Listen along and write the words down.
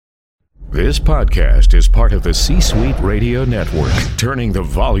This podcast is part of the C-Suite Radio Network, turning the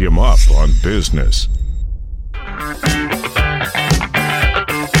volume up on business.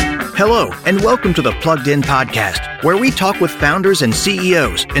 Hello, and welcome to the Plugged In Podcast, where we talk with founders and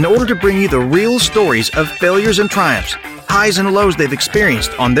CEOs in order to bring you the real stories of failures and triumphs, highs and lows they've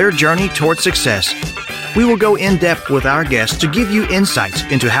experienced on their journey towards success. We will go in depth with our guests to give you insights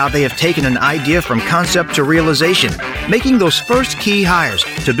into how they have taken an idea from concept to realization, making those first key hires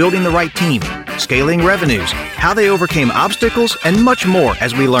to building the right team, scaling revenues, how they overcame obstacles, and much more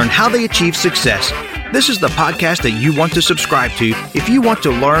as we learn how they achieve success. This is the podcast that you want to subscribe to if you want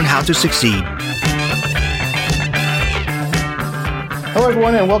to learn how to succeed. Hello,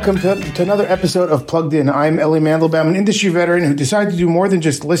 everyone, and welcome to another episode of Plugged In. I'm Ellie Mandelbaum, an industry veteran who decided to do more than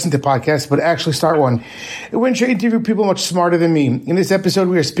just listen to podcasts, but actually start one. I went to interview people much smarter than me. In this episode,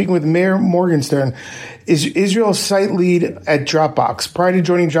 we are speaking with Meir Morgenstern, Israel's site lead at Dropbox. Prior to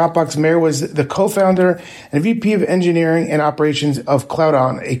joining Dropbox, Meir was the co-founder and VP of engineering and operations of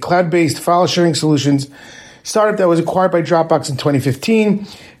CloudOn, a cloud-based file-sharing solutions startup that was acquired by Dropbox in 2015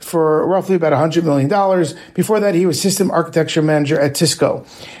 for roughly about $100 million. Before that, he was system architecture manager at Cisco.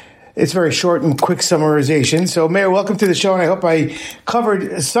 It's very short and quick summarization. So, Meir, welcome to the show, and I hope I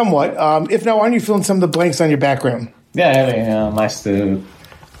covered somewhat. If not, why don't you fill in some of the blanks on your background? Yeah, Ellie, nice to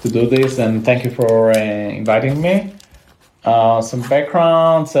do this, and thank you for inviting me. Some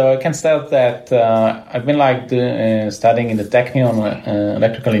background. So I can start that I've been studying in the Technion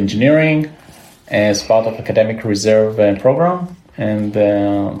electrical engineering as part of academic reserve program, and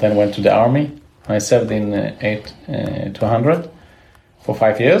then went to the army. I served in 8-200 for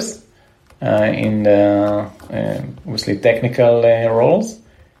 5 years in obviously technical roles.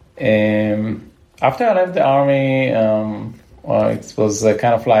 After I left the army, it was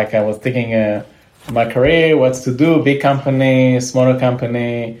kind of like I was thinking my career, what to do, big company, smaller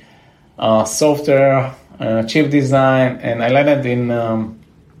company, software, chip design, and I landed in a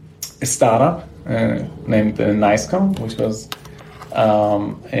startup named Nicecom, which was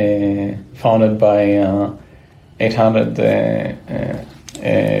founded by 800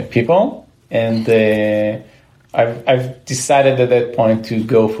 people, and I've decided at that point to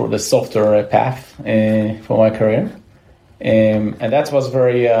go for the software path for my career, and that was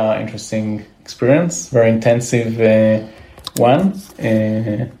very interesting experience, very intensive one.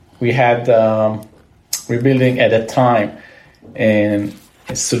 We had we're building at that time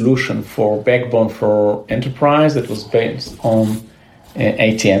a solution for backbone for enterprise that was based on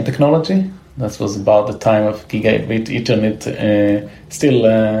ATM technology. That was about the time of gigabit Ethernet, still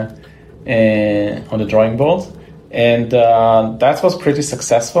on the drawing board. And that was pretty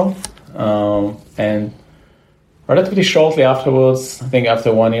successful. And relatively shortly afterwards, I think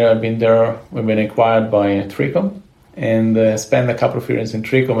after 1 year I've been there, we've been acquired by Tricom and spent a couple of years in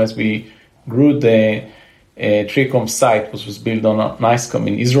Tricom as we grew the Tricom site, which was built on Nicecom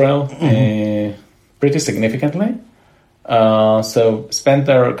in Israel, pretty significantly. So spent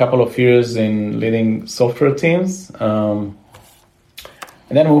there a couple of years in leading software teams, and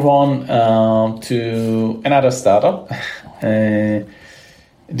then move on to another startup.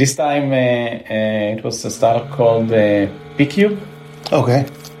 This time it was a startup called PCube. Okay.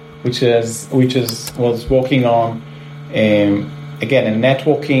 Which was working on again a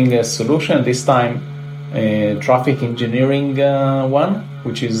networking solution. This time traffic engineering one,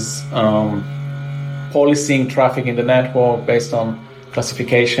 which is policing traffic in the network based on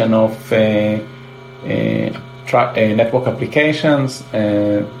classification of network applications.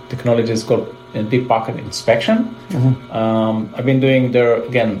 Technology is called deep packet inspection. I've been doing there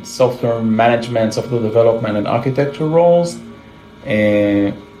again software management, software development, and architecture roles.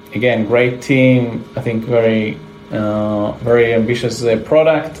 Again, great team. I think very ambitious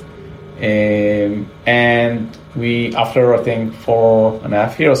product. And we, after I think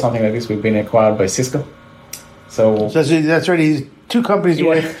 4.5 years or something like this, we've been acquired by Cisco. So that's already two companies,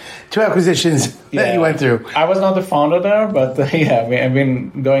 two acquisitions that you went through. I was not the founder there, but I've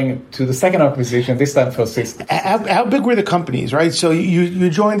been going to the second acquisition, this time for Cisco. How big were the companies, right? So you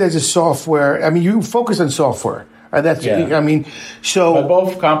joined as a software, you focused on software. But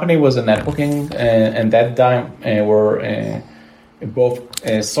both company was a networking, and that time were both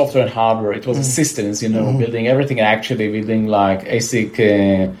software and hardware. It was systems, building everything, actually building like ASIC,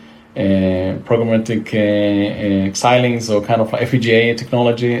 programmatic Xilinx or kind of FPGA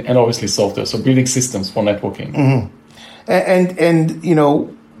technology, and obviously software. So building systems for networking. And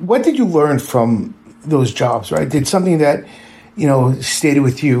what did you learn from those jobs, right? Did something that stayed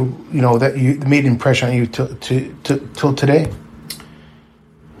with you, that you made an impression on you till today?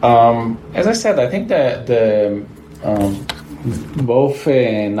 As I said, I think that the both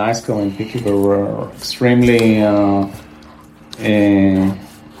Nicecom and PQ were extremely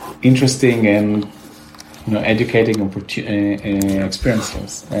interesting and educating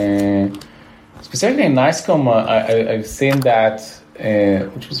experiences. Specifically in Nicecom, I've seen that,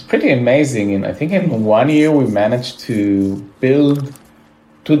 which was pretty amazing. And I think in 1 year we managed to build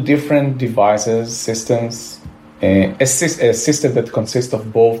 2 different devices, systems, a system that consists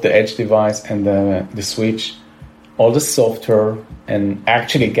of both the edge device and the switch, all the software, and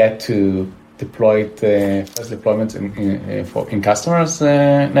actually get to deploy it, first deployment in customers'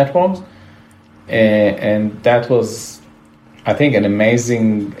 networks. And that was, I think, an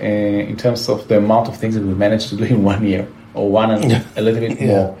amazing in terms of the amount of things that we managed to do in 1 year, or one and a little bit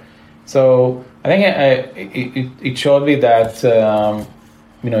more. So I think it showed me that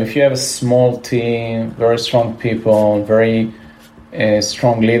if you have a small team, very strong people, very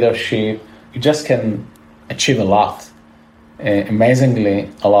strong leadership, you just can achieve a lot, amazingly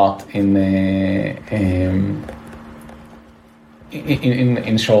a lot in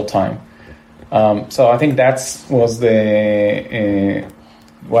short time. So I think that was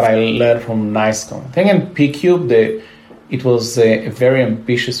what I learned from Nicecom. I think in PQ, it was a very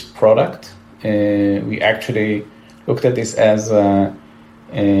ambitious product. We actually looked at this as a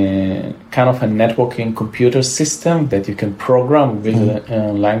kind of a networking computer system that you can program with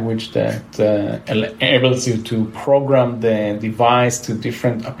a language that enables you to program the device to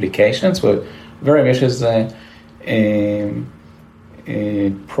different applications. With very ambitious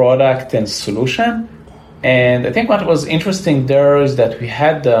product and solution. And I think what was interesting there is that we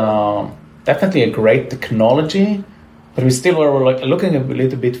had definitely a great technology, but we still were looking a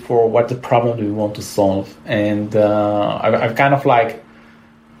little bit for what the problem we want to solve. And I've kind of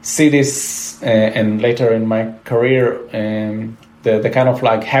see this, and later in my career, the kind of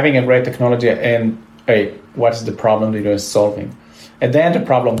having a great technology and what's the problem that you're solving. And then the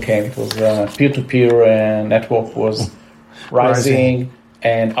problem came. It was peer-to-peer network was rising,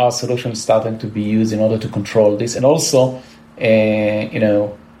 and our solution started to be used in order to control this. And also,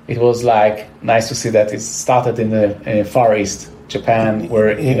 it was nice to see that it started in the Far East, Japan,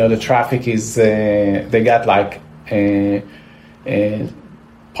 where the traffic is they got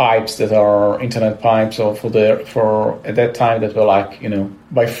pipes that are internet pipes, or for at that time that were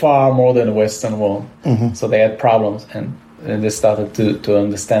by far more than the Western world. Mm-hmm. So they had problems, and they started to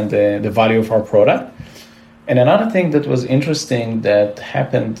understand the value of our product. And another thing that was interesting that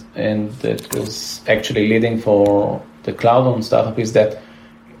happened, and that was actually leading for the Cloud-On startup, is that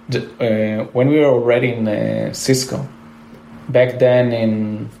when we were already in Cisco, back then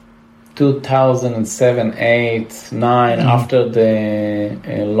in 2007, 8, 9, after the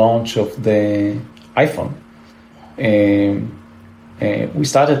launch of the iPhone, we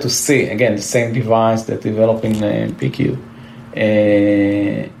started to see, again, the same device that developed in PQ.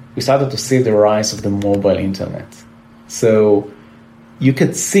 We started to see the rise of the mobile internet. So you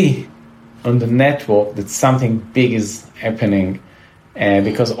could see on the network that something big is happening,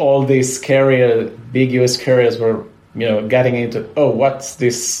 because all these big US carriers were, getting into, what's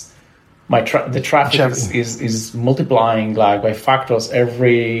this? The traffic is multiplying by factors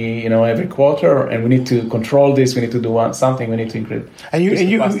every quarter, and we need to control this. We need to do something. We need to increase. And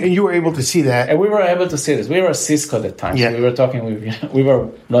you were able to see that. And we were able to see this. We were at Cisco at that time. Yeah. So we were talking with. We were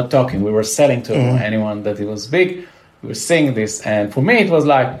not talking. We were selling to anyone that it was big. We were seeing this, and for me it was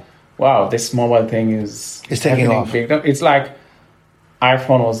wow, this mobile thing is taking off. Big. It's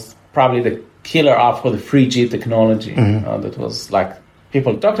iPhone was probably the killer app for the 3G technology. That was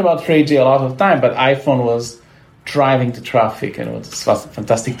people talked about 3G a lot of time, but iPhone was driving the traffic, and it was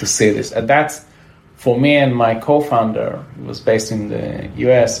fantastic to see this. And that's, for me and my co-founder, who was based in the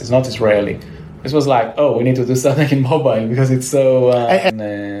US, is not Israeli. This was we need to do something in mobile because it's so in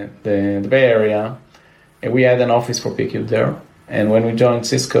the Bay Area. And we had an office for PQ there. And when we joined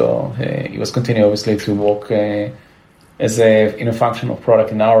Cisco, it was continuing, obviously, to work as a functional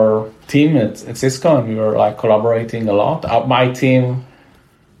product in our team at Cisco, and we were collaborating a lot. My team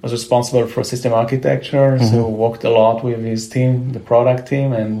was responsible for system architecture, so worked a lot with his team, the product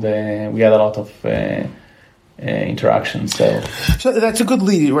team, and we had a lot of interactions. So that's a good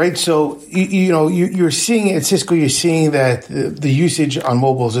lead, right? So you're seeing at Cisco, you're seeing that the usage on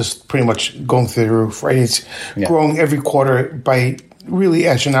mobile is just pretty much going through the roof, right? It's growing every quarter by really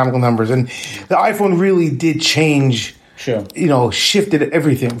astronomical numbers, and the iPhone really did change. Sure. Shifted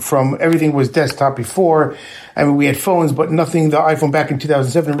everything from everything was desktop before. I mean, we had phones, but nothing. The iPhone back in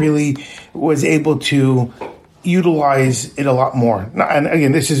 2007 really was able to utilize it a lot more. And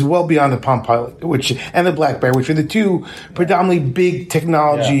again, this is well beyond the Palm Pilot, and the BlackBerry, which were the two predominantly big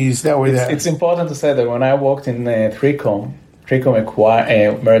technologies that were there. It's important to say that when I worked in 3Com,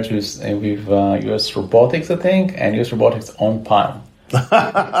 Freecom merged with US Robotics, I think, and US Robotics on Palm. So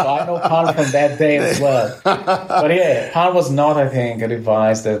I know Palm from that day as well. But yeah, Palm was not, I think, a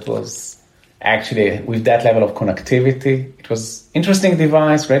device that was actually with that level of connectivity. It was interesting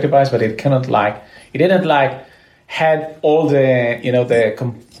device, great device, but it didn't had all the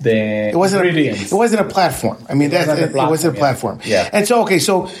it wasn't ingredients. It wasn't a platform. I mean, it wasn't a platform. Yeah. And so, okay,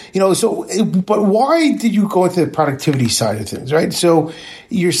 but why did you go into the productivity side of things, right? So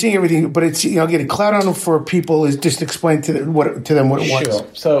you're seeing everything, but it's getting cloud on for people is just explain to them what it was. Sure.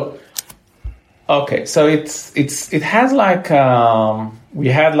 So, okay, so it has we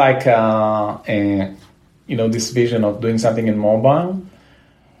had this vision of doing something in mobile.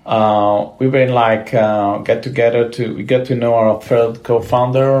 We were get together we got to know our third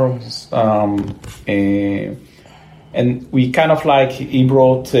co-founder, and we kind of he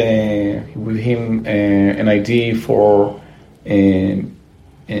brought with him an idea for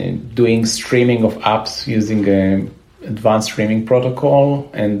doing streaming of apps using advanced streaming protocol,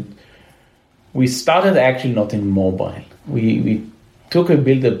 and we started actually not in mobile. We took a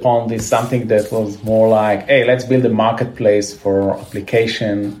build upon this something that was more like, hey, let's build a marketplace for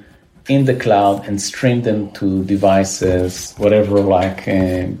application in the cloud and stream them to devices, whatever,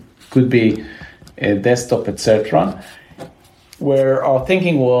 could be a desktop, etc. Where our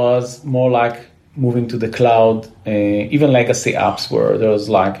thinking was more like moving to the cloud, even legacy apps where there was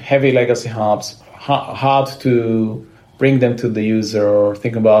heavy legacy apps, hard to bring them to the user.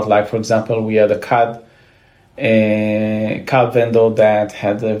 Think about for example, we had a CAD vendor that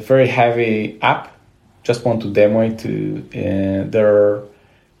had a very heavy app, just want to demo it to their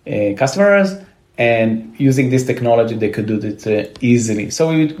customers, and using this technology they could do it easily. So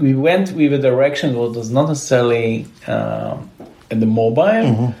we went with a direction that was not necessarily in the mobile.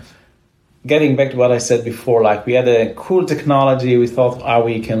 Mm-hmm. Getting back to what I said before, we had a cool technology, we thought how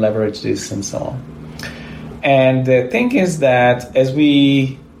we can leverage this and so on. And the thing is that as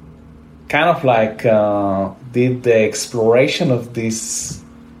we kind of did the exploration of this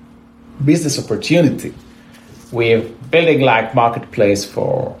business opportunity with building marketplace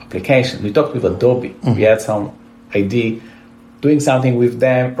for applications. We talked with Adobe. Mm-hmm. We had some idea doing something with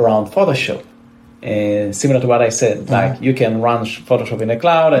them around Photoshop. Similar to what I said, mm-hmm. You can run Photoshop in the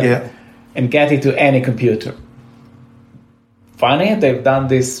cloud and get it to any computer. Finally, they've done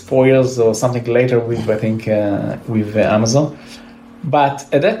this 4 years or something later with, I think, with Amazon. But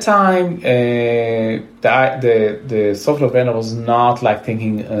at that time, the software vendor was not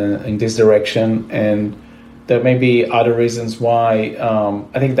thinking in this direction, and there may be other reasons why.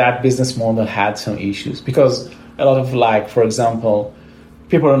 I think that business model had some issues because a lot of for example,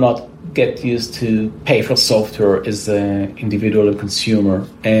 people are not get used to pay for software as an individual consumer,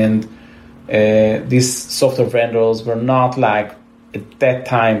 and these software vendors were not at that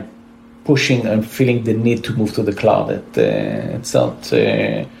time pushing and feeling the need to move to the cloud. It's not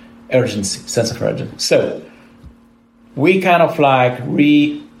sense of urgency. So we kind of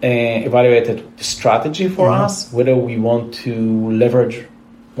evaluated the strategy for mm-hmm. us, whether we want to leverage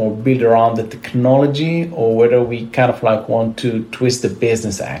or build around the technology or whether we kind of want to twist the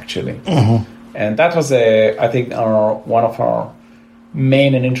business actually. Mm-hmm. And that was I think one of our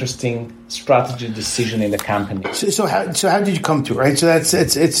main and interesting strategy decision in the company. So how did you come to it, right? So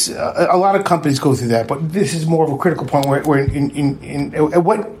it's a lot of companies go through that, but this is more of a critical point where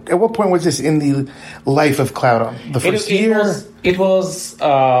at what point was this in the life of Cloud? The first year? It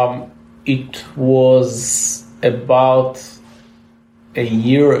was about a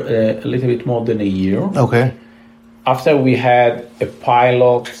year, a little bit more than a year. Okay. After we had a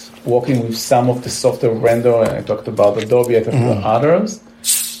pilot working with some of the software vendor, I talked about Adobe, I talked mm-hmm. about others,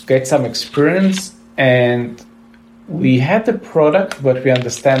 get some experience, and we had the product, but we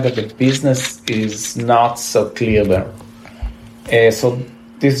understand that the business is not so clear there. So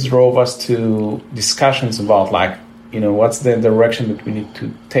this drove us to discussions about what's the direction that we need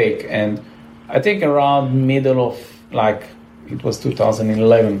to take. And I think around middle of it was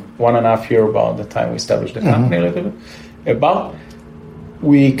 2011, 1.5 years about the time we established the company mm-hmm. a little bit.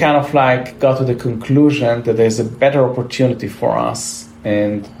 We kind of got to the conclusion that there's a better opportunity for us,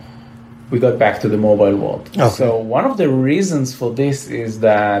 and we got back to the mobile world. Okay. So one of the reasons for this is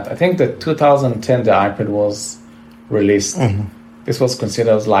that I think that 2010 the iPad was released. Mm-hmm. This was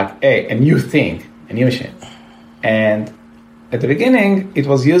considered as a new thing, a new machine. And at the beginning, it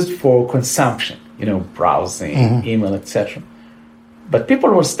was used for consumption, browsing, mm-hmm. email, etc. But people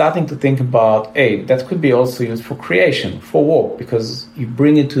were starting to think about, that could be also used for creation, for work, because you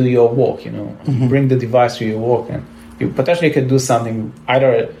bring it to your work, mm-hmm. you bring the device to your work, and you potentially could do something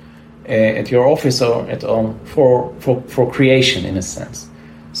either at your office or at home for creation, in a sense.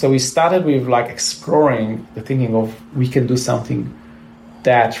 So we started with like exploring the thinking of we can do something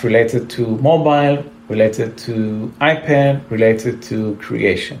that related to mobile, related to iPad, related to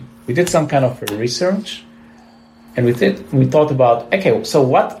creation. We did some kind of research, and we thought about, okay, so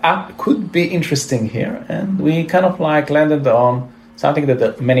what app could be interesting here? And we kind of like landed on something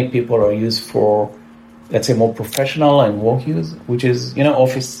that many people are used for, let's say, more professional and work use, which is,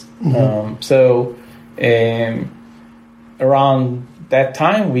 Office. Around that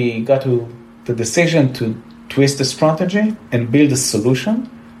time, we got to the decision to twist the strategy and build a solution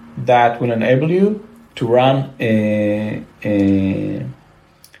that will enable you to run a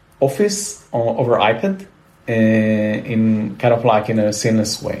Office over iPad in kind of like in a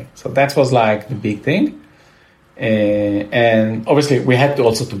seamless way. So that was like the big thing. And obviously we had to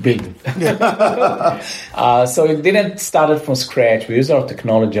also to build it. So it didn't start from scratch. We used our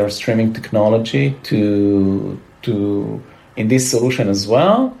technology, our streaming technology to in this solution as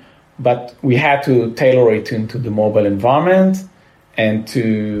well. But we had to tailor it into the mobile environment and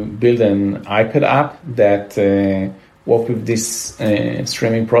to build an iPad app that work with this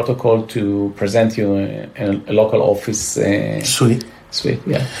streaming protocol to present you a local Office suite,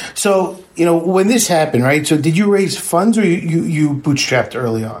 yeah. So, when this happened, right? So did you raise funds or you bootstrapped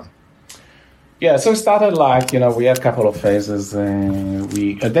early on? Yeah, so it started like, we had a couple of phases.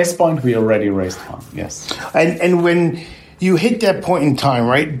 At this point, we already raised funds, yes. And when you hit that point in time,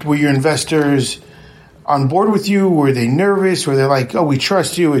 right, were your investors on board with you? Were they nervous? Were they like, oh, we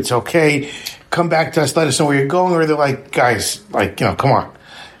trust you, it's okay, come back to us, let us know where you're going? Or they're like, guys, like, come on.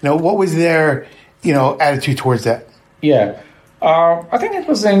 What was their, attitude towards that? Yeah. I think it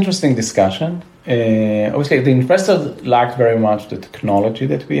was an interesting discussion. Obviously, the investors liked very much the technology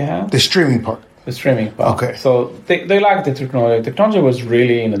that we have. The streaming part. The streaming part. Okay. So they liked the technology. The technology was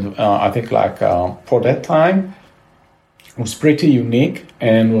really, I think, like for that time, was pretty unique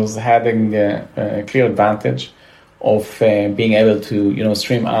and was having a clear advantage of being able to,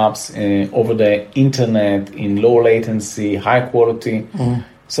 stream apps over the internet in low latency, high quality. Mm-hmm.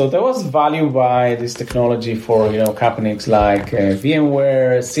 So there was value by this technology for companies like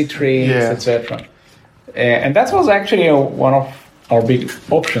VMware, Citrix, etc. And that was actually one of our big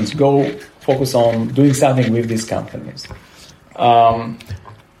options. Go focus on doing something with these companies.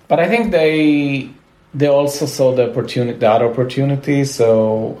 But I think they also saw the other opportunity.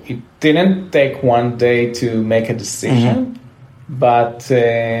 So it didn't take one day to make a decision. Mm-hmm. But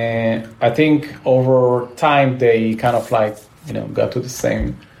I think over time they kind of like got to the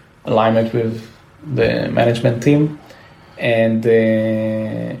same alignment with the management team, and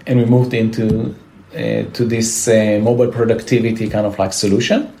we moved into to this mobile productivity kind of like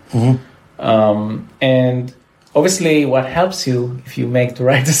solution. Mm-hmm. And obviously, what helps you if you make the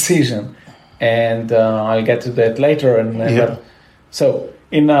right decision, and I'll get to that later. So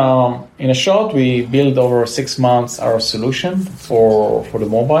in a short, we built over 6 months our solution for the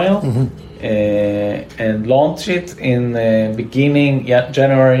mobile. Mm-hmm. And launched it in the beginning,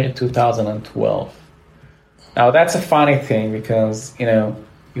 January 2012. Now, that's a funny thing because, you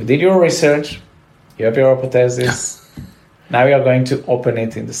did your research, you have your hypothesis, now you are going to open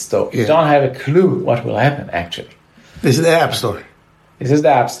it in the store. You don't have a clue what will happen, actually. This is the App Store. This is the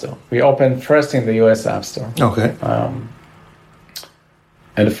App Store. We opened first in the US App Store. Okay.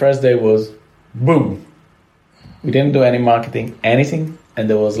 And the first day was, boom. We didn't do any marketing, anything, and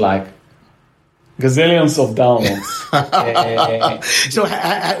there was like, gazillions of downloads. So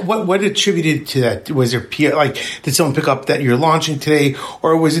what attributed to that? Was there did someone pick up that you're launching today,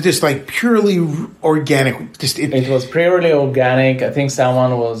 or was it just like purely organic? It was purely organic. I think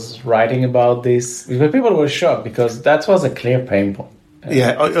someone was writing about this because people were shocked because that was a clear pain point.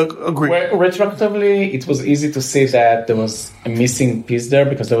 Agree. Retroactively, it was easy to see that there was a missing piece there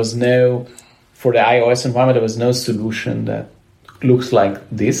because there was no, for the iOS environment, there was no solution that looks like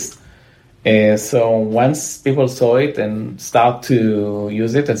this. So once people saw it and start to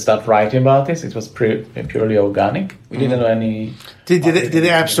use it and start writing about this, it was purely organic. We didn't know any. Did the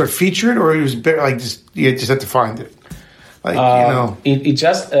App Store feature it, or it was better, you just had to find it? It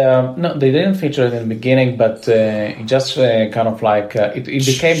just no, they didn't feature it in the beginning, but it just kind of like it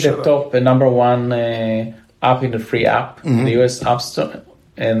became the top number one app in the free app in the US App Store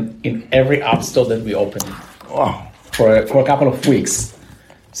and in every app store that we opened. Wow. For a couple of weeks.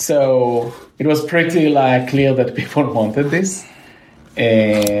 So it was pretty clear that people wanted this.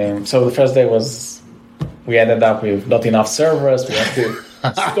 So the first day was, we ended up with not enough servers. We had to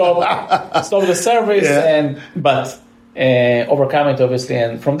stop the service, but overcome it obviously.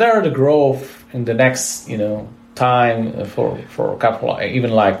 And from there, the growth in the next time for a couple,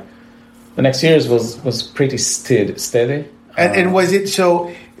 even the next years was pretty steady. And was it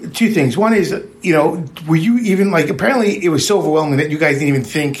so? Two things. One is, were you even like? Apparently, it was so overwhelming that you guys didn't even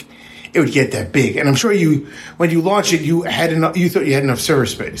think it would get that big. And I'm sure when you launched it, you had enough. You thought you had enough server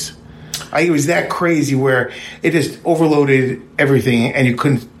space. It was that crazy where it just overloaded everything, and you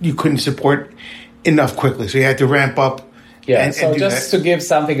couldn't support enough quickly. So you had to ramp up. Yeah. So just to give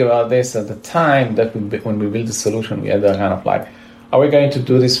something about this, at the time that when we built the solution, we had a kind of like, are we going to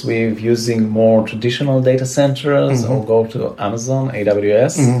do this with using more traditional data centers or go to Amazon,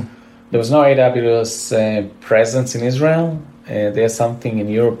 AWS? There was no AWS presence in Israel. There's something in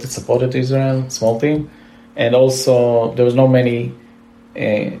Europe that supported Israel, small team. And also, there was no many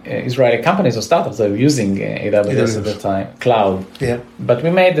Israeli companies or startups that were using AWS at the time, cloud. Yeah. But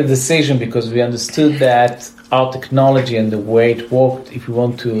we made the decision because we understood that our technology and the way it worked, if we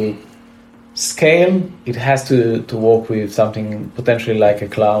want to scale, it has to work with something potentially like a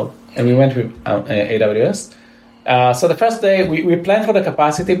cloud. And we went with AWS. So the first day, we planned for the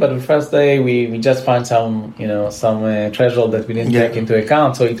capacity, but the first day we just found some threshold that we didn't take into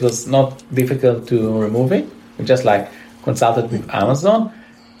account. So it was not difficult to remove it. We just consulted with Amazon.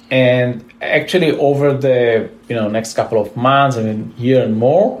 And actually over the next couple of months, year and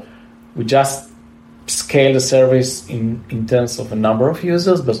more, we just scale the service in terms of a number of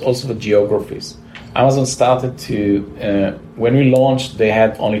users, but also the geographies. Amazon started to, when we launched, they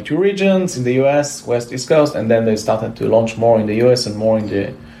had only 2 regions in the US, West, East Coast, and then they started to launch more in the US and more in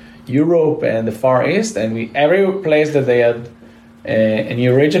the Europe and the Far East. And every place that they had a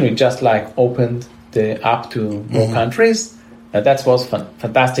new region, we just opened the app to more countries. And that was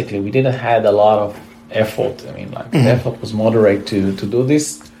fantastically. We didn't have a lot of effort. The effort was moderate to do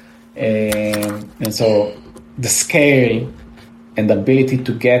this. And so the scale and the ability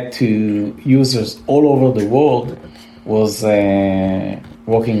to get to users all over the world was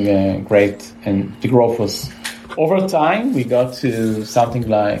working great. And the growth was, over time, we got to something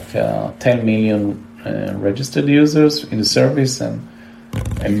like 10 million registered users in the service and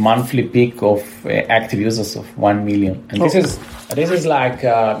a monthly peak of active users of 1 million. And this is this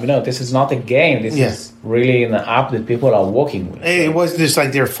is not a game. This is really an app that people are working with. It was just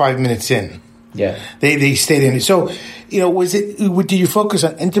they're 5 minutes in. Yeah, they stayed in it. So, was it? Did you focus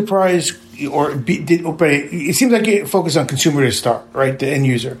on enterprise, but it seems like you focused on consumer to start, right? The end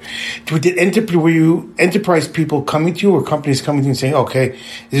user. Were you enterprise people coming to you, or companies coming to you and saying, "Okay,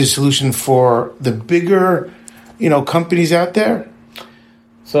 this is a solution for the bigger, companies out there"?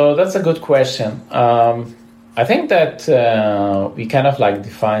 So that's a good question. I think that we kind of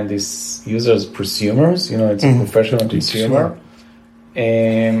define these users prosumers. It's a professional consumer.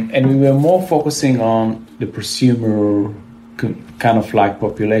 And we were more focusing on the prosumer kind of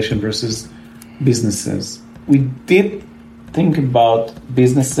population versus businesses. We did think about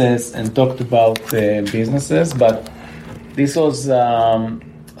businesses and talked about businesses, but this was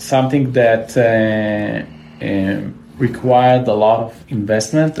something that required a lot of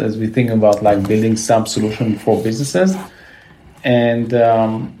investment as we think about building some solution for businesses. And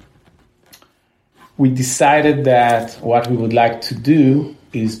we decided that what we would like to do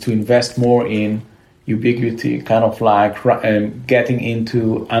is to invest more in ubiquity, kind of getting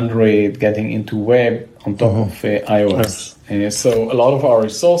into Android, getting into web on top of iOS. And so a lot of our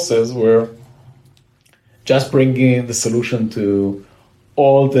resources were just bringing the solution to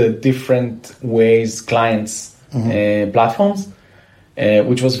all the different ways clients platforms,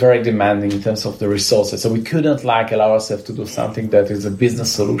 which was very demanding in terms of the resources. So we couldn't allow ourselves to do something that is a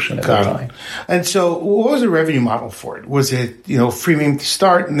business solution at the time. And so what was the revenue model for it? Was it, freemium to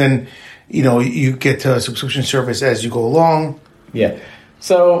start and then, you get to a subscription service as you go along? Yeah.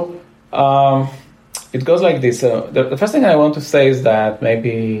 So it goes like this. The first thing I want to say is that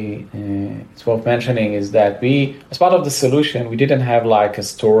maybe it's worth mentioning is that as part of the solution, we didn't have a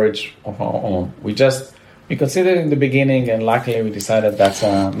storage of our own. We considered in the beginning, and luckily we decided that's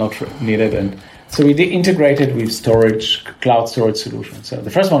not needed. And so we integrated with cloud storage solutions. So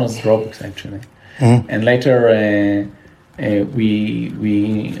the first one was Dropbox, actually. And later we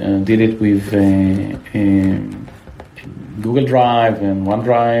did it with Google Drive and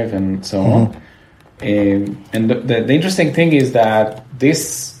OneDrive and so on. And the interesting thing is that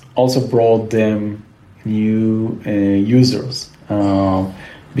this also brought them new users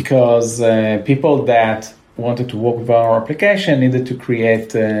because people that wanted to work with our application needed to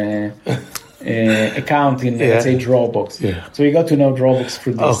create an account in, let's say, Dropbox. Yeah. So we got to know Dropbox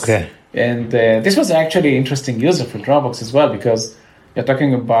through this. Okay. And this was actually an interesting user for Dropbox as well, because you're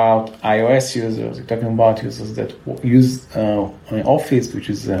talking about iOS users, you're talking about users that use Office, which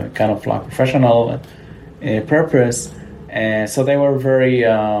is kind of professional purpose. So they were very,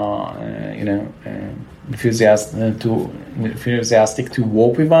 enthusiastic to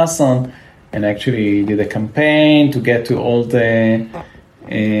work with us on, and actually did a campaign to get to all the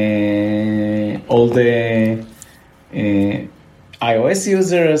iOS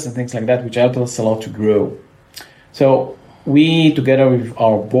users and things like that, which helped us a lot to grow. So we, together with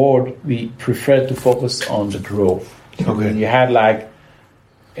our board, we preferred to focus on the growth. Okay. You had like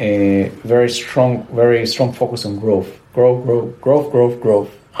a very strong focus on growth.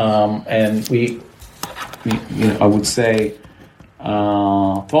 And we I would say,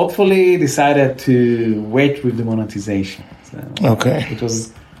 thoughtfully decided to wait with the monetization. So, okay. It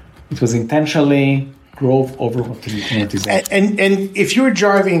was intentionally growth over monetization. And if you were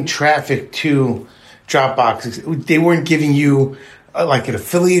driving traffic to Dropbox, they weren't giving you like an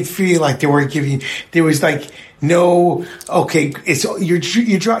affiliate fee. Like they weren't giving. There was like no. Okay, it's you're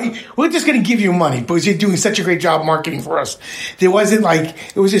we're just going to give you money because you're doing such a great job marketing for us. There wasn't like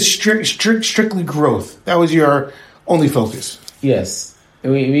it was just strictly growth. That was your only focus. Yes,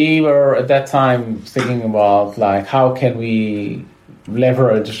 we were at that time thinking about like how can we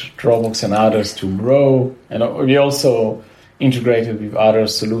leverage Dropbox and others to grow, and we also integrated with other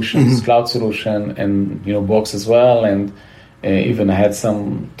solutions, cloud solution, and Box as well, and even had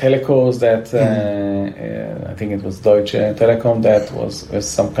some telcos that I think it was Deutsche Telekom that was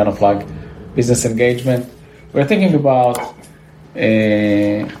some kind of like business engagement. We're thinking about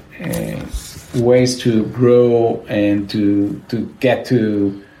ways to grow and to get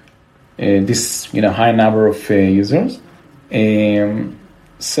to this high number of users.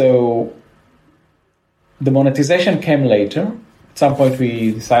 So the monetization came later. At some point,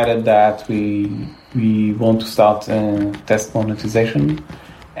 we decided that we want to start test monetization,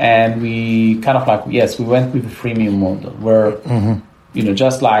 and we kind of like we went with a freemium model where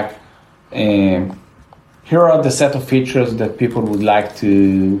just like here are the set of features that people would like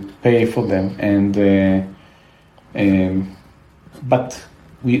to pay for them, and but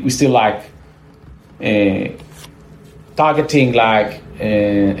we still like targeting like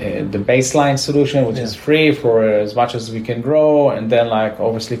the baseline solution, which is free for as much as we can grow, and then like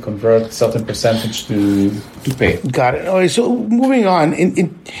obviously convert a certain percentage to pay. Got it. All right, so moving on,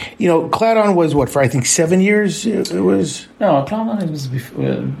 CloudOn was what, for I think 7 years? It was CloudOn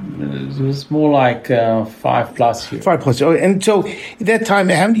it was more like 5+ years. 5+. Oh, and so at that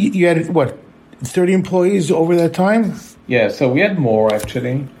time, you had what, 30 employees over that time? Yeah, so we had more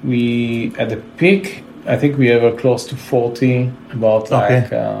actually. We at the peak, I think we were close to 40, about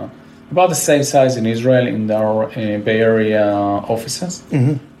the same size in Israel in our Bay Area offices.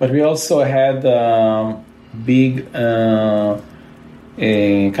 But we also had big kind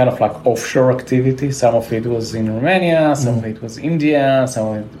of like offshore activity. Some of it was in Romania, some of it was India, some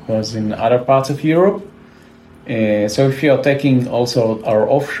of it was in other parts of Europe. So if you are taking also our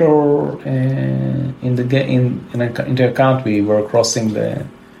offshore into account, we were crossing the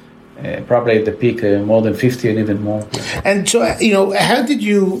probably at the peak more than 50 and even more. And so, how did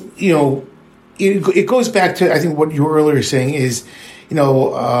you, it goes back to, I think what you were earlier saying is,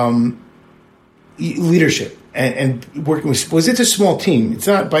 leadership and working with, was it a small team? It's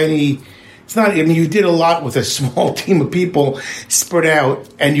not by any, it's not, you did a lot with a small team of people spread out,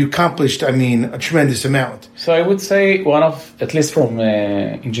 and you accomplished, a tremendous amount. So I would say one of, at least from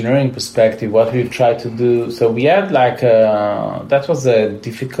engineering perspective, what we've tried to do, so we had like, that was a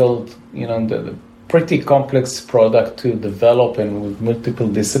difficult, the pretty complex product to develop and with multiple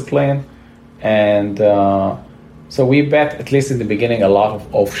discipline. And so we bet, at least in the beginning, a lot of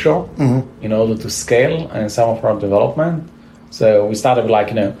offshore in order to scale and some of our development. So we started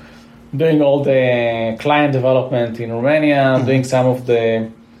like, doing all the client development in Romania, doing some of the,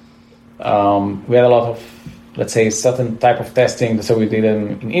 we had a lot of, let's say, certain type of testing. So we did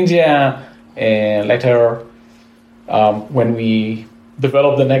them in India. And later, when we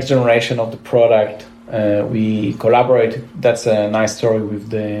developed the next generation of the product, we collaborated. That's a nice story with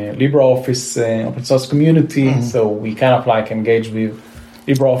the LibreOffice open source community. So we kind of like engaged with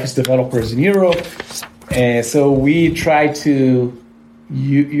LibreOffice developers in Europe. So we try to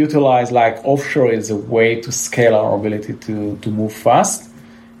utilize like offshore as a way to scale our ability to move fast.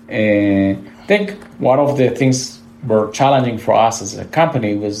 I think one of the things were challenging for us as a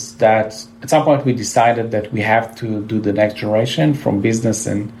company was that at some point we decided that we have to do the next generation from business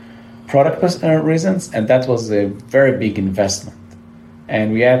and product reasons, and that was a very big investment.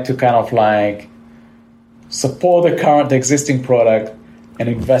 And we had to kind of like support the existing product and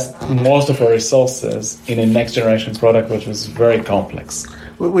invest most of our resources in a next generation product, which was very complex.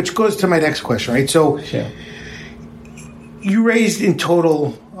 Which goes to my next question, right? So you raised in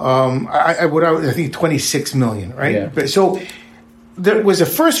total I think 26 million, right? Yeah. But so was the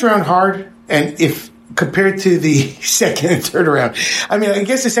first round hard, and if compared to the second and third round, I mean, I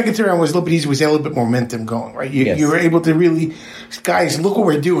guess the second and third round was a little bit easier. We had a little bit more momentum going, right? You were able to really, guys, look what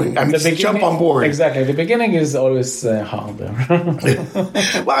we're doing. I mean, jump on board. Exactly. The beginning is always harder.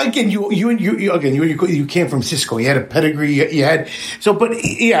 Well, again, you came from Cisco. You had a pedigree. But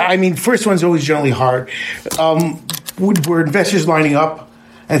yeah, I mean, first one's always generally hard. Were investors lining up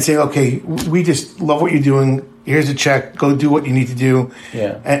and saying, okay, we just love what you're doing. Here's a check. Go do what you need to do,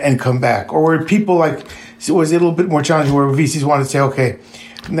 and come back. Or were people was it a little bit more challenging where VCs wanted to say, okay,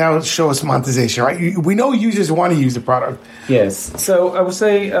 now show us monetization, right? We know users want to use the product. Yes. So I would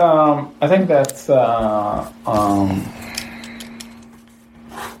say I think that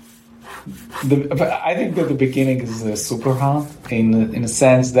I think that the beginning is super hard in the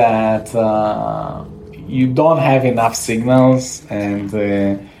sense that you don't have enough signals, and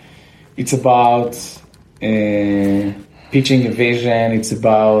it's about pitching a vision. It's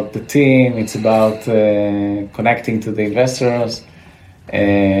about the team. It's about connecting to the investors,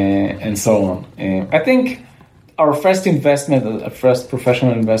 and so on. I think our first investment, first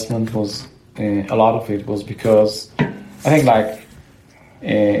professional investment, was a lot of it was because I think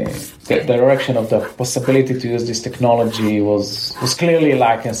the direction of the possibility to use this technology was clearly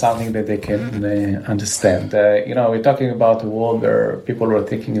something that they can understand. We're talking about a world where people were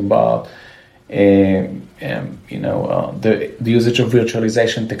thinking about the usage of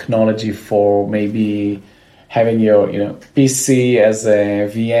virtualization technology for maybe having your PC as a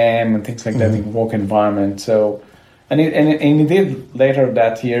VM and things like that in work environment. So, and indeed later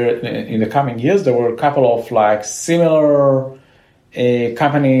that year, in the coming years, there were a couple of similar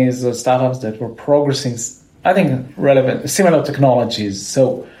companies or startups that were progressing, I think, similar technologies.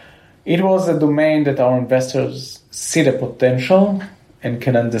 So it was a domain that our investors see the potential and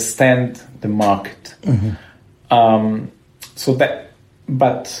can understand the market.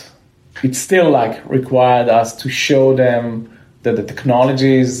 But it still required us to show them that the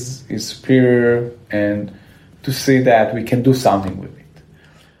technology is superior and to see that we can do something with it.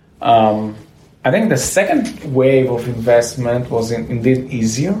 I think the second wave of investment was indeed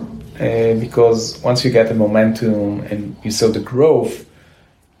easier because once you get the momentum and you saw the growth,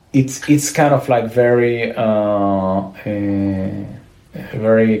 it's kind of very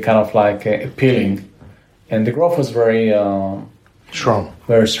appealing, and the growth was very strong.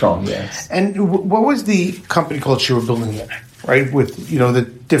 Very strong, yes. And what was the company culture you were building there, right? With the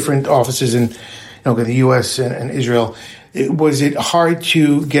different offices in the U.S. and Israel. Was it hard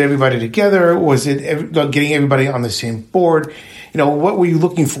to get everybody together? Was it getting everybody on the same board? What were you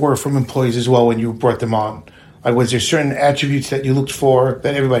looking for from employees as well when you brought them on? Was there certain attributes that you looked for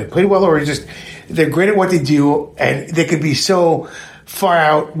that everybody played well, or just they're great at what they do and they could be so far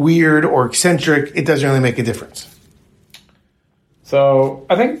out, weird, or eccentric, it doesn't really make a difference? So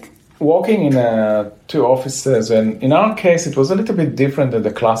I think working in two offices, and in our case, it was a little bit different than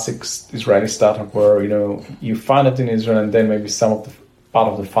the classic Israeli startup where, you found it in Israel and then maybe part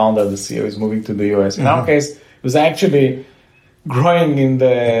of the founder, the CEO, is moving to the US. In our case, it was actually growing in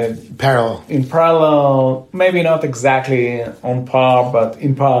parallel, maybe not exactly on par, but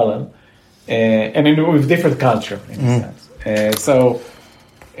in parallel, and with different culture in a sense.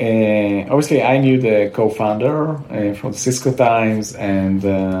 Obviously, I knew the co-founder from Cisco times, and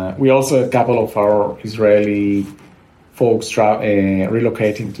we also had a couple of our Israeli folks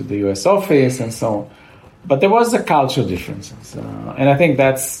relocating to the US office and so on. But there was a cultural differences, and I think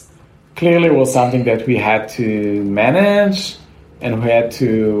that's clearly was something that we had to manage and we had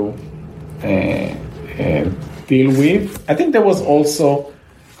to deal with. I think there was also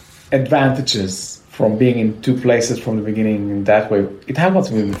advantages from being in two places from the beginning in that way. It helped us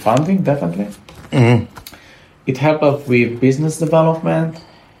with funding, definitely. It helped us with business development.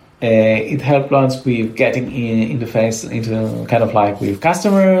 It helped us with getting into with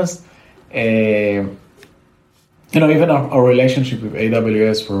customers. Even our relationship with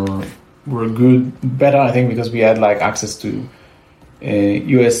AWS were good, better, I think, because we had access to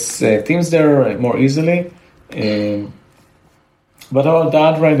US teams there more easily. But on the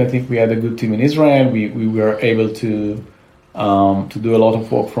other end, I think we had a good team in Israel. We were able to do a lot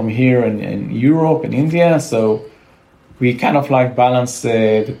of work from here in Europe and India. So we kind of balanced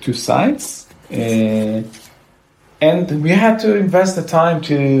the two sides. And we had to invest the time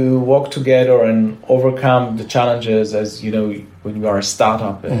to work together and overcome the challenges. As you know, when you are a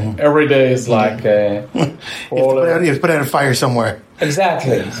startup, every day is you have to put out a fire somewhere.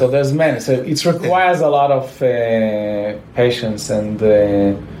 Exactly. So there's many. So it requires a lot of patience and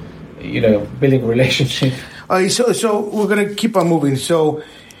building relationship. So we're going to keep on moving. So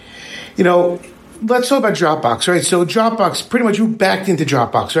let's talk about Dropbox, right? So Dropbox, pretty much you backed into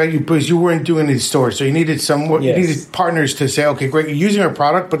Dropbox, right? Because you weren't doing any stores, so you needed you needed partners to say, okay, great, you're using our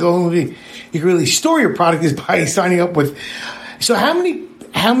product, but the only way you can really store your product is by signing up with. So how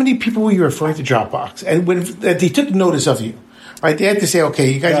many people were you referring to Dropbox, and when they took notice of you? Right, they had to say, okay,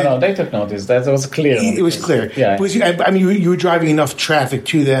 you guys... No, they took notice. That was clear. It was clear. Yeah. Because, you were driving enough traffic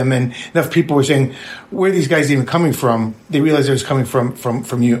to them, and enough people were saying, where are these guys even coming from? They realized it was coming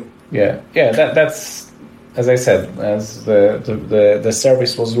from you. Yeah. That's, as I said, as the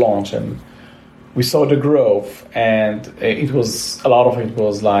service was launched, and we saw the growth, and a lot of it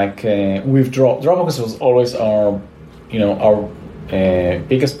was like, with Dropbox was always our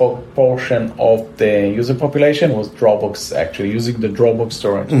biggest portion of the user population was Dropbox, actually using the Dropbox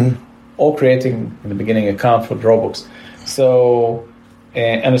storage, or creating in the beginning account for Dropbox. So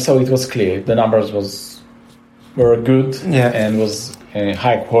so it was clear the numbers were good and was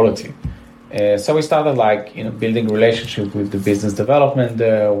high quality. So we started building relationship with the business development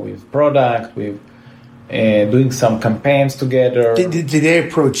there, with product, with doing some campaigns together. Did they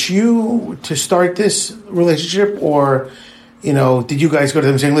approach you to start this relationship, or? Did you guys go to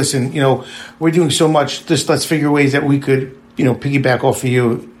them saying, listen, we're doing so much, just let's figure ways that we could, piggyback off of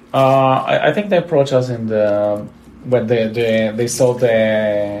you? I think they approached us when they saw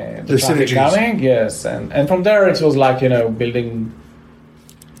the traffic coming, yes. And from there it was building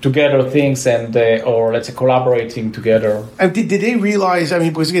together things and, or let's say collaborating together. And did they realize,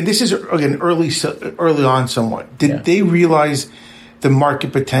 because again, this is, early on somewhat. Did they realize the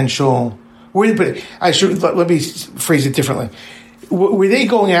market potential? Let me phrase it differently. Were they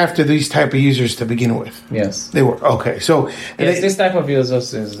going after these type of users to begin with? Yes, they were. Okay, so this type of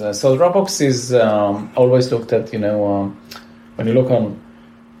users is so Dropbox is always looked at. When you look on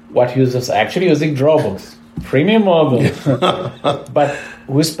what users are actually using Dropbox, premium model, but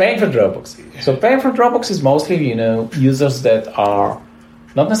who's paying for Dropbox? So paying for Dropbox is mostly users that are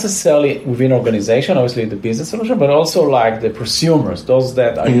not necessarily within organization, obviously the business solution, but also the prosumers, those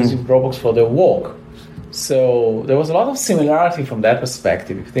that are using Dropbox for their work. So there was a lot of similarity from that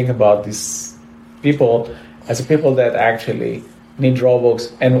perspective. If you think about these people as people that actually need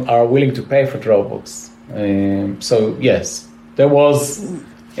Dropbox and are willing to pay for Dropbox. So yes, there was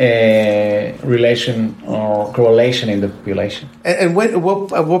a relation or correlation in the population. And at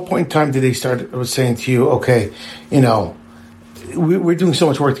what point in time did they start saying to you, okay, we're doing so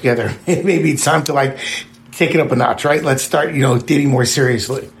much work together. Maybe it's time to take it up a notch, right? Let's start, dating more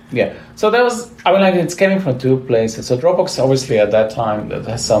seriously. Yeah. So that was, it's coming from two places. So Dropbox, obviously, at that time, that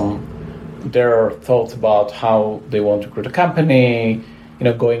has their thoughts about how they want to grow the company,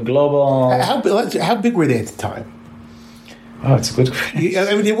 going global. How big were they at the time? Oh, it's a good question.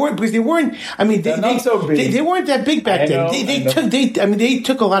 They weren't not so big. They weren't that big back then. They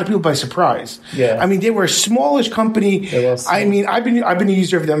took a lot of people by surprise. Yeah. They were a smallish company. I've been a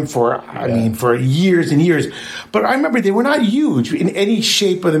user of them for years and years, but I remember they were not huge in any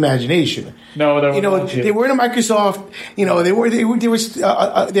shape of the imagination. No, they weren't a Microsoft.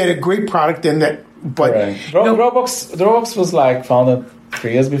 They had a great product and that. But right. Dropbox was founded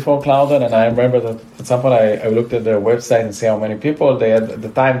 3 years before Cloudon, and I remember that at some point I looked at their website and see how many people they had at the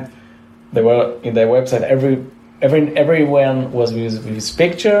time. They were in their website. Everyone was with his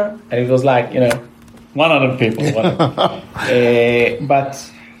picture, and it was 100 people.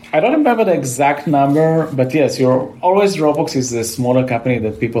 But I don't remember the exact number. But yes, Dropbox is a smaller company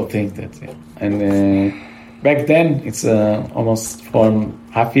that people think that. Yeah. And back then, it's almost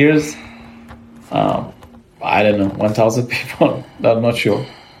 4.5 years. I don't know, 1,000 people. I'm not sure.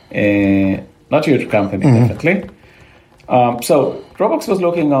 Not a huge company, definitely. So Dropbox was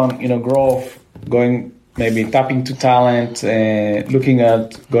looking on, growth, going maybe tapping to talent, looking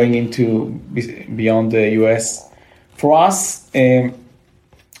at going into beyond the US. For us, we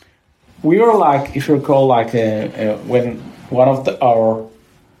were if you recall, when one of our.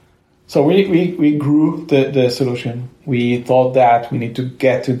 So we grew the solution. We thought that we need to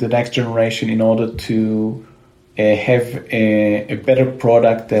get to the next generation in order to have a better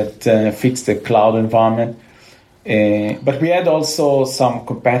product that fits the cloud environment. But we had also some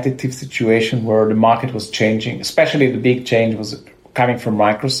competitive situation where the market was changing, especially the big change was coming from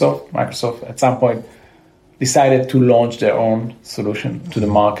Microsoft. Microsoft at some point decided to launch their own solution to the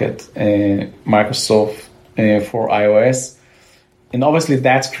market, Microsoft for iOS. And obviously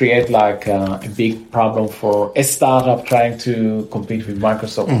that's create a big problem for a startup trying to compete with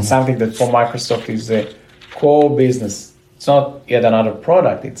Microsoft. Mm-hmm. Something that for Microsoft is a core business. It's not yet another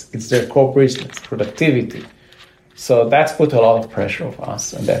product. It's their core business, productivity. So that's put a lot of pressure on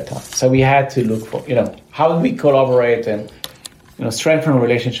us at that time. So we had to look for, how do we collaborate and strengthen a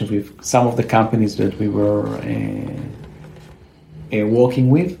relationship with some of the companies that we were working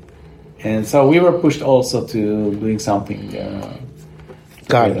with. And so we were pushed also to doing something.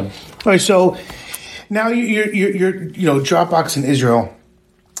 Got it. All right, so now you're Dropbox in Israel.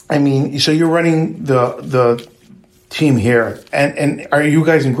 I mean, so you're running the team here, and are you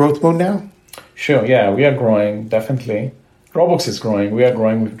guys in growth mode now? Sure, yeah, we are growing, definitely. Dropbox is growing. We are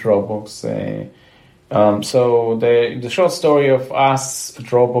growing with Dropbox. So the short story of us,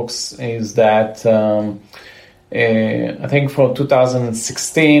 Dropbox, is that I think for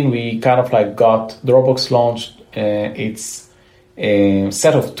 2016, we kind of like got Dropbox launched its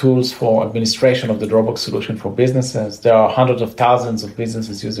set of tools for administration of the Dropbox solution for businesses. There are hundreds of thousands of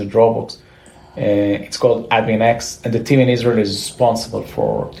businesses using Dropbox. It's called AdminX, and the team in Israel is responsible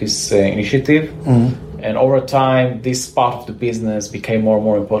for this initiative. Mm-hmm. And over time, this part of the business became more and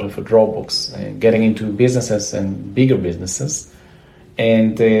more important for Dropbox, getting into businesses and bigger businesses.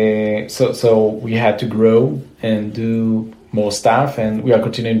 And so we had to grow and do more stuff, and we are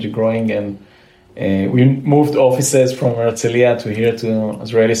continuing to growing. And we moved offices from Herzliya to here to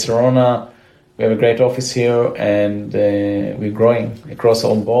Israeli Sarona. We have a great office here, and we're growing across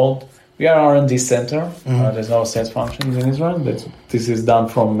all board. We are R&D center. Mm-hmm. There's no sales functions in Israel. This is done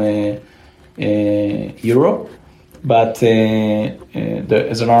from Europe. But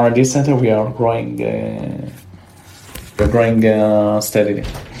as an R&D center, we are growing. We're growing steadily.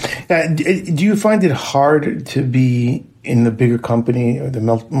 Do you find it hard to be in the bigger company or the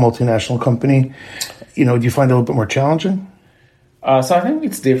multinational company? Do you find it a little bit more challenging? So I think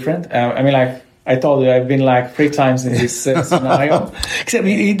it's different. I mean, like I told you, I've been like 3 times in this scenario. Except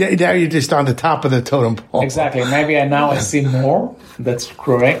now you're just on the top of the totem pole. Exactly. Maybe I see more. That's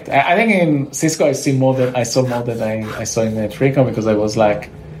correct. I think in Cisco I saw more than I saw in Tricom, because I was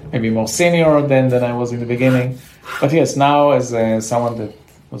like maybe more senior than I was in the beginning. But yes, now as someone that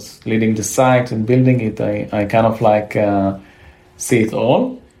was leading the site and building it, I kind of like see it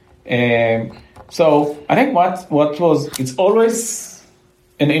all. So I think it's always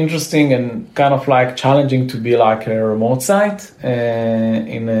an interesting and kind of like challenging to be like a remote site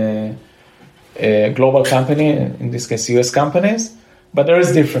in a global company, in this case US companies, but there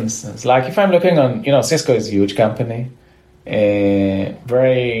is differences. Like if I'm looking on, Cisco is a huge company, a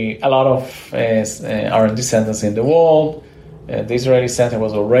lot of R&D centers in the world. The Israeli center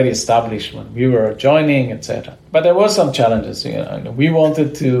was already established when we were joining, etc. But there were some challenges. We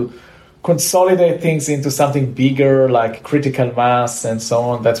wanted to consolidate things into something bigger, like critical mass and so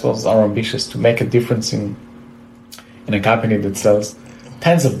on. That was our ambition, to make a difference in a company that sells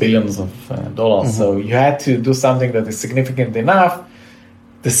tens of billions of dollars. Mm-hmm. So you had to do something that is significant enough.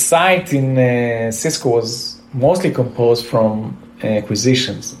 The site in Cisco was mostly composed from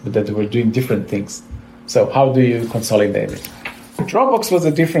acquisitions that were doing different things. So how do you consolidate it? Dropbox was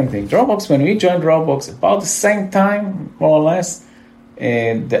a different thing. When we joined Dropbox, about the same time, more or less,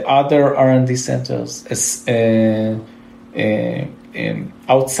 the other R&D centers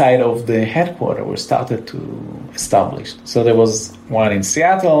outside of the headquarters were started to establish. So there was one in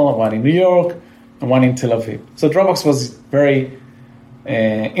Seattle, one in New York, and one in Tel Aviv. So Dropbox was very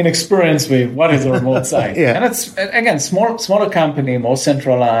inexperienced with what is a remote site. Yeah. And it's, again, smaller company, more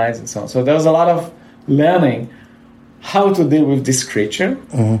centralized and so on. So there was a lot of learning how to deal with this creature.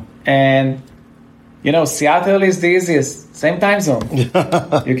 Mm-hmm. And Seattle is the easiest, same time zone.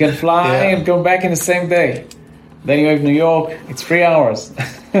 You can fly and go back in the same day. Then you have New York, it's 3 hours.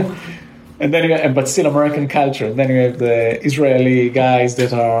 And then but still American culture. Then you have the Israeli guys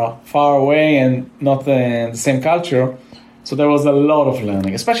that are far away and not the same culture. So there was a lot of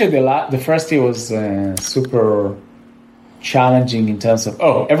learning, especially the first year was super challenging in terms of,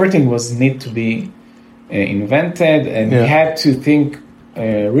 everything need to be invented, and we had to think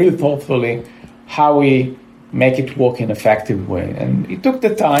really thoughtfully how we make it work in an effective way. And it took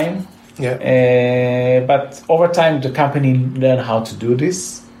the time, but over time the company learned how to do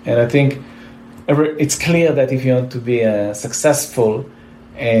this. And I think it's clear that if you want to be a successful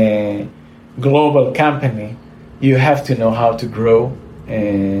global company, you have to know how to grow.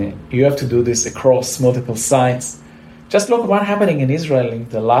 You have to do this across multiple sites. Just look what's happening in Israel in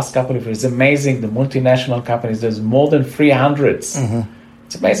the last couple of years. It's amazing, the multinational companies. There's more than 300. Mm-hmm.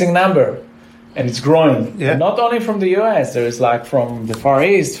 It's an amazing number. And it's growing. Yeah. Not only from the US, there is like from the Far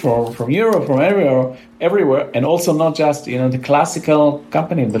East, from Europe, from everywhere. And also not just, the classical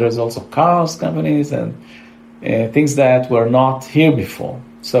company, but there's also cars companies and things that were not here before.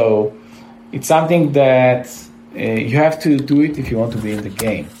 So it's something that you have to do it if you want to be in the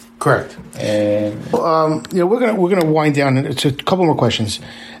game. Correct. And we're gonna wind down. It's a couple more questions,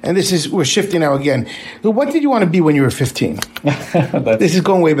 and we're shifting now again. What did you want to be when you were 15? This is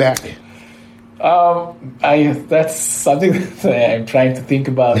going way back. That's something that I'm trying to think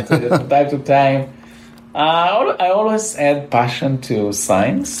about from time to time. I always had passion to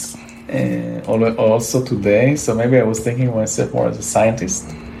science, also today. So maybe I was thinking of myself more as a scientist.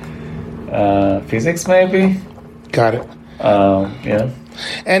 Physics, maybe. Got it. Yeah.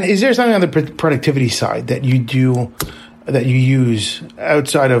 And is there something on the productivity side that you do, that you use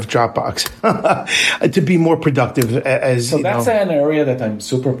outside of Dropbox to be more productive? So that's an area that I'm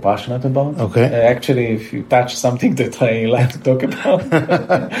super passionate about. Okay. Actually, if you touch something that I like to talk about,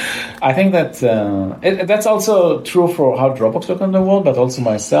 I think that that's also true for how Dropbox works in the world, but also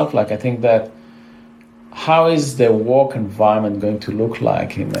myself. Like, I think that how is the work environment going to look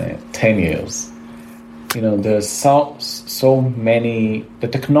like in 10 years? There's so many. The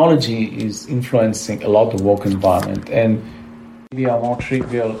technology is influencing a lot of work environment, and we are more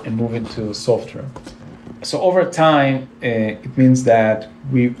trivial and move into software. So over time, it means that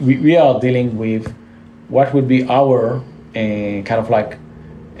we are dealing with what would be our kind of like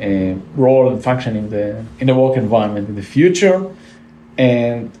role and function in the work environment in the future,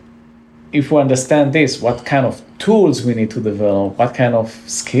 and if we understand this, what kind of tools we need to develop, what kind of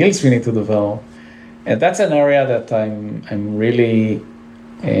skills we need to develop. And that's an area that I'm really,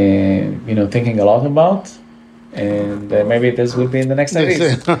 thinking a lot about, and maybe this will be in the next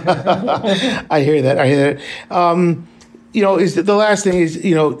episode. I hear that. Is the last thing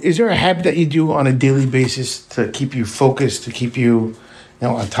is there a habit that you do on a daily basis to keep you focused, to keep you,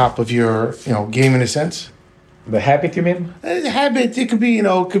 on top of your, game in a sense? The habit, you mean? The habit. It could be,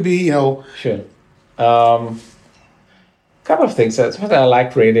 Sure. Couple of things. That's what I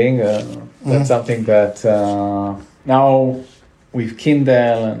like reading. That's something that now with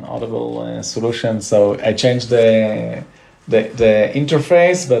Kindle and Audible solutions, so I changed the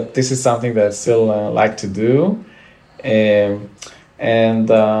interface, but this is something that I still like to do. And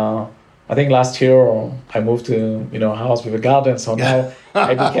I think last year I moved to a house with a garden, so now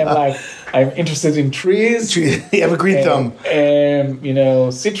I became I'm interested in trees. You have a green thumb.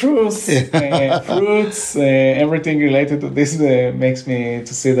 Citrus, fruits, everything related to this makes me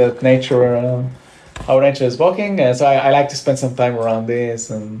to see that nature, how nature is working. So I like to spend some time around this.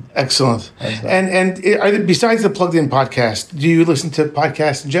 And excellent. And besides the Plugged In podcast, do you listen to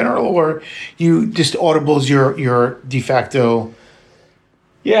podcasts in general, or you just Audible's your de facto?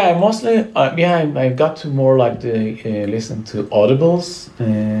 Yeah, mostly. I got to more like listen to Audibles.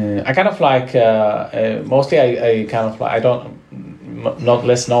 I kind of like mostly. I kind of like I don't not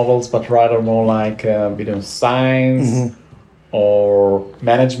less novels, but rather more like science or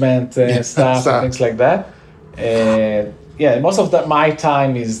management stuff and things like that. Most of my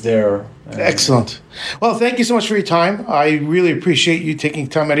time is there. Excellent. Well, thank you so much for your time. I really appreciate you taking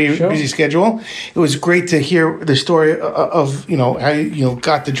time out of your busy schedule. It was great to hear the story of how you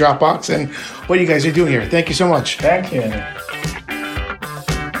got the Dropbox and what you guys are doing here. Thank you so much. Thank you.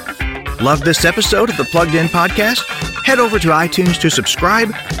 Love this episode of the Plugged In podcast? Head over to iTunes to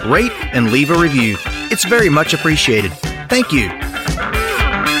subscribe, rate, and leave a review. It's very much appreciated. Thank you.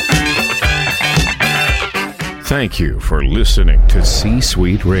 Thank you for listening to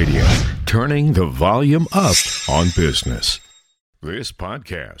C-Suite Radio, turning the volume up on business. This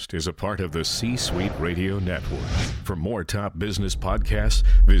podcast is a part of the C-Suite Radio Network. For more top business podcasts,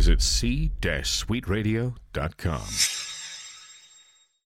 visit c-suiteradio.com.